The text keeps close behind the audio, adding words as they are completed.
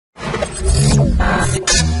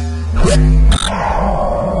Welcome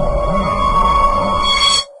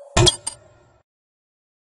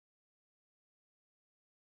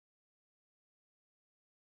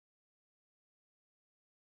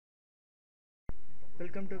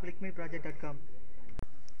to clickmyproject.com.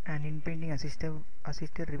 An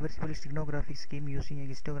inpainting-assisted reversible steganographic scheme using a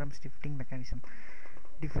histogram shifting mechanism.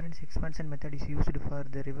 Different expansion method is used for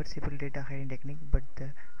the reversible data hiding technique, but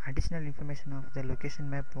the additional information of the location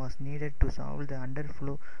map was needed to solve the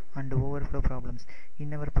underflow and overflow problems.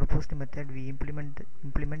 In our proposed method, we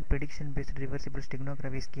implement prediction-based reversible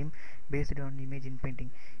steganography scheme based on image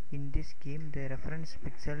inpainting. In this scheme, the reference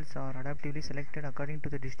pixels are adaptively selected according to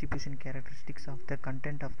the distribution characteristics of the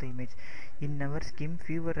content of the image. In our scheme,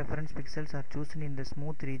 fewer reference pixels are chosen in the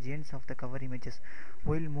smooth regions of the cover images,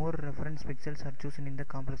 while more reference pixels are chosen in the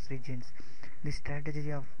complex regions. This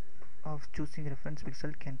strategy of choosing reference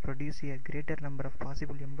pixel can produce a greater number of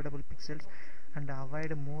possible embeddable pixels and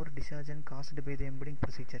avoid more distortion caused by the embedding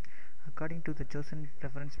procedure. According to the chosen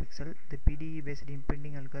reference pixel, the PDE based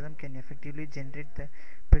imprinting algorithm can effectively generate the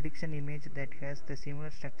prediction image that has the similar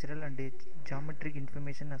structural and geometric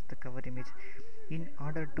information as the cover image. In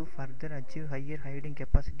order to further achieve higher hiding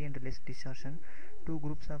capacity and less distortion, two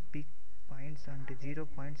groups of peak points and 0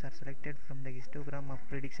 points are selected from the histogram of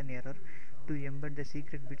prediction error to embed the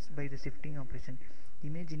secret bits by the shifting operation.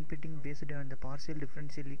 Image inputting based on the partial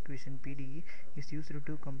differential equation PDE is used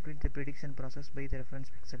to complete the prediction process by the reference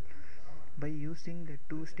pixel. By using the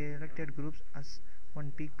two selected groups as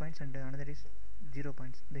one peak points and another is 0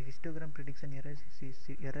 points, the histogram prediction error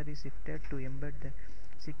is shifted to embed the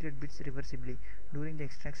secret bits reversibly. During the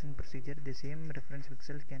extraction procedure, the same reference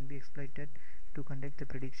pixels can be exploited to conduct the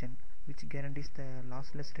prediction, which guarantees the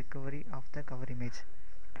lossless recovery of the cover image.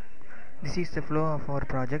 This is the flow of our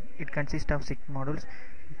project. It consists of 6 modules: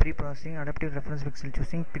 pre-processing, adaptive reference pixel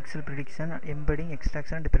choosing, pixel prediction, embedding,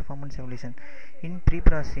 extraction and performance evaluation. In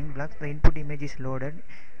pre-processing blocks, the input image is loaded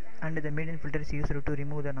and the median filter is used to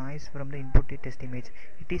remove the noise from the input test image.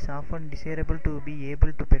 It is often desirable to be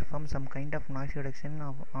able to perform some kind of noise reduction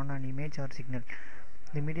on an image or signal.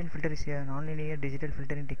 The median filter is a nonlinear digital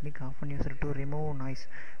filtering technique often used to remove noise.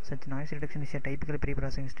 Such noise reduction is a typical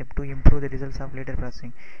pre-processing step to improve the results of later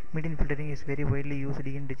processing. Median filtering is very widely used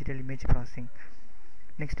in digital image processing.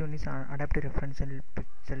 Next one is adaptive reference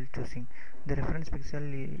pixel choosing. The reference pixel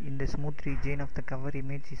in the smooth region of the cover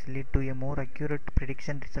image is lead to a more accurate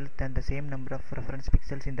prediction result than the same number of reference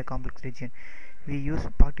pixels in the complex region. We use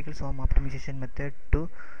particle swarm optimization method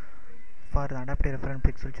for the adaptive reference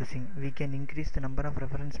pixel choosing. We can increase the number of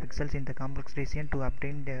reference pixels in the complex region to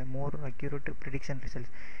obtain the more accurate prediction results,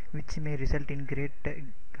 which may result in great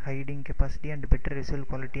hiding capacity and better visual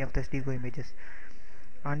quality of the Stego images.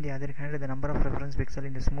 On the other hand, the number of reference pixels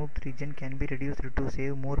in the smooth region can be reduced to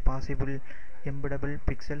save more possible embeddable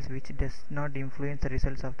pixels, which does not influence the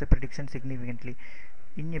results of the prediction significantly.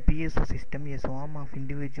 In a PSO system, a swarm of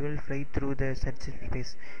individuals fly through the search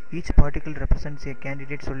space. Each particle represents a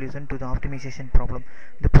candidate solution to the optimization problem.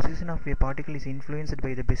 The position of a particle is influenced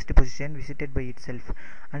by the best position visited by itself,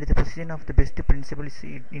 and the position of the best principal is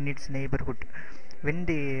in its neighborhood. When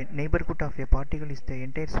the neighborhood of a particle is the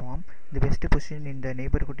entire swarm, the best position in the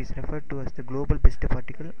neighborhood is referred to as the global best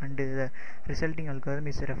particle, and the resulting algorithm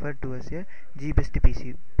is referred to as a G-best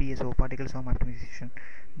PSO, particle swarm optimization.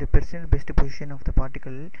 The personal best position of the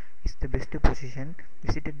particle is the best position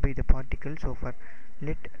visited by the particle so far.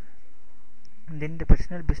 Then the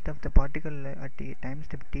personal best of the particle at a time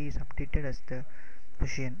step t is updated as the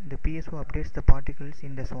position. The PSO updates the particles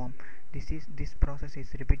in the swarm. This process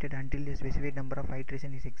is repeated until the specified number of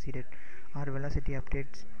iterations is exceeded, or velocity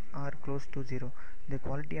updates are close to 0. The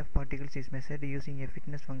quality of particles is measured using a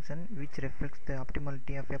fitness function, which reflects the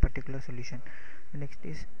optimality of a particular solution. The next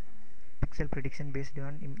is pixel prediction based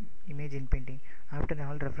on image inpainting. After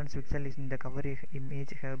all reference pixels in the cover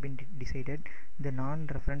image have been decided, the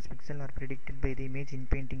non-reference pixels are predicted by the image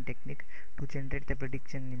inpainting technique to generate the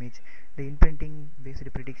prediction image. The inpainting based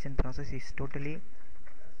prediction process is totally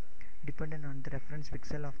dependent on the reference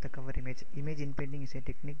pixel of the cover image. Image inpainting is a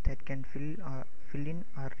technique that can fill in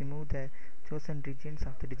or remove the chosen regions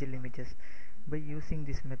of the digital images. By using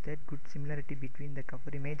this method, good similarity between the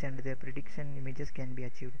cover image and the prediction images can be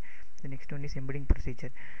achieved. The next one is embedding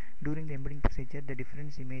procedure. During the embedding procedure, the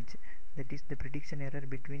difference image, that is the prediction error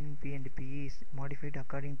between P and PE, is modified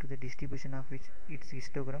according to the distribution of its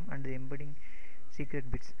histogram and the embedding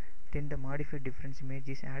secret bits. Then the modified difference image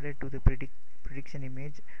is added to the prediction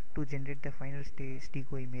image to generate the final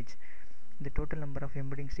Stego image. The total number of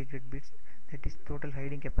embedding secret bits, that is total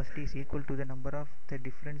hiding capacity, is equal to the number of the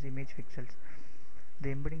difference image pixels. The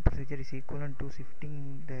embedding procedure is equivalent to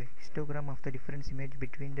shifting the histogram of the difference image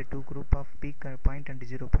between the two group of peak point and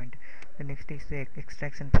 0 point. The next is the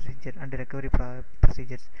extraction procedure and recovery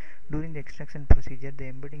procedures. During the extraction procedure, the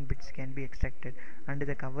embedding bits can be extracted and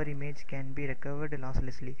the cover image can be recovered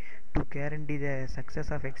losslessly. To guarantee the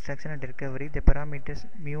success of extraction and recovery, the parameters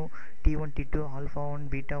mu, t1, t2, alpha 1,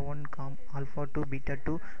 beta 1, alpha 2, beta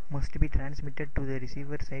 2 must be transmitted to the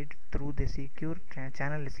receiver side through the secure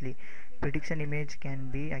channellessly. Prediction image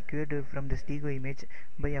can be acquired from the Stego image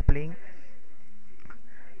by applying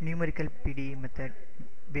numerical PDE method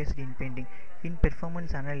based in painting. In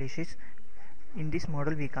performance analysis, in this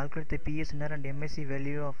model we calculate the PSNR and MSE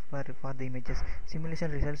value for the images.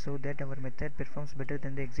 Simulation results show that our method performs better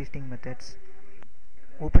than the existing methods.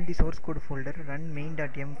 Open the source code folder, run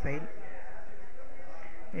main.m file.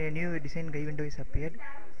 A new design guide window is appeared.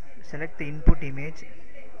 Select the input image.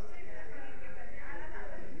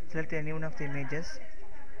 Select any one of the images.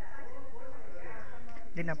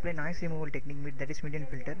 Then apply noise removal technique, that is median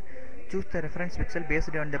filter. Choose the reference pixel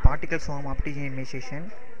based on the particle swarm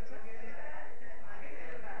optimization.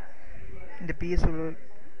 In the PSO,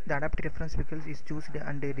 the adaptive reference pixel is chosen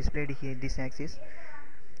and displayed here this axis,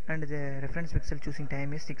 and the reference pixel choosing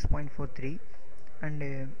time is 6.43,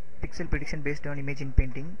 and pixel prediction based on image in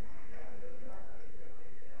painting.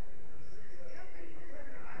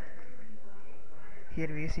 Here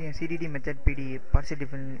we see a CDD method PDE, partial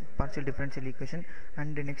differential equation,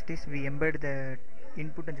 and next is we embed the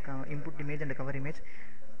input image and the cover image.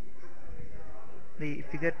 The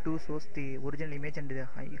figure 2 shows the original image and the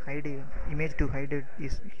hide image to hide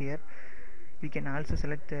is here. We can also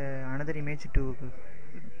select another image to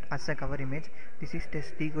as a cover image. This is the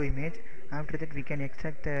Stego image. After that we can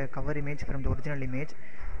extract the cover image from the original image.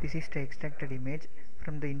 This is the extracted image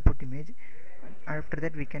from the input image. After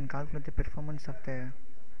that we can calculate the performance of the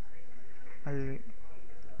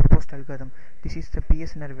proposed algorithm. This is the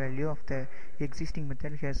PSNR value of the existing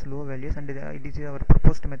method has low values, and this is our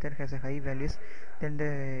proposed method has a high values than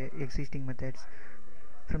the existing methods.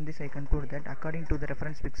 From this I conclude that according to the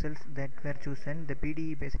reference pixels that were chosen, the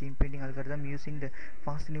PDE based inpainting algorithm using the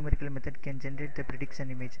fast numerical method can generate the prediction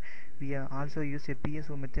image. We also use a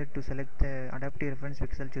PSO method to select the adaptive reference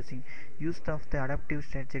pixel choosing. Use of the adaptive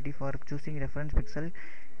strategy for choosing reference pixel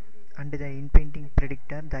and the inpainting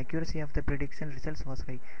predictor, the accuracy of the prediction results was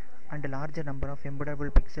high and a larger number of embeddable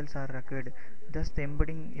pixels are required. Thus the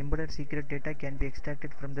embedded secret data can be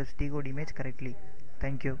extracted from the Stego image correctly.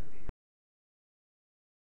 Thank you.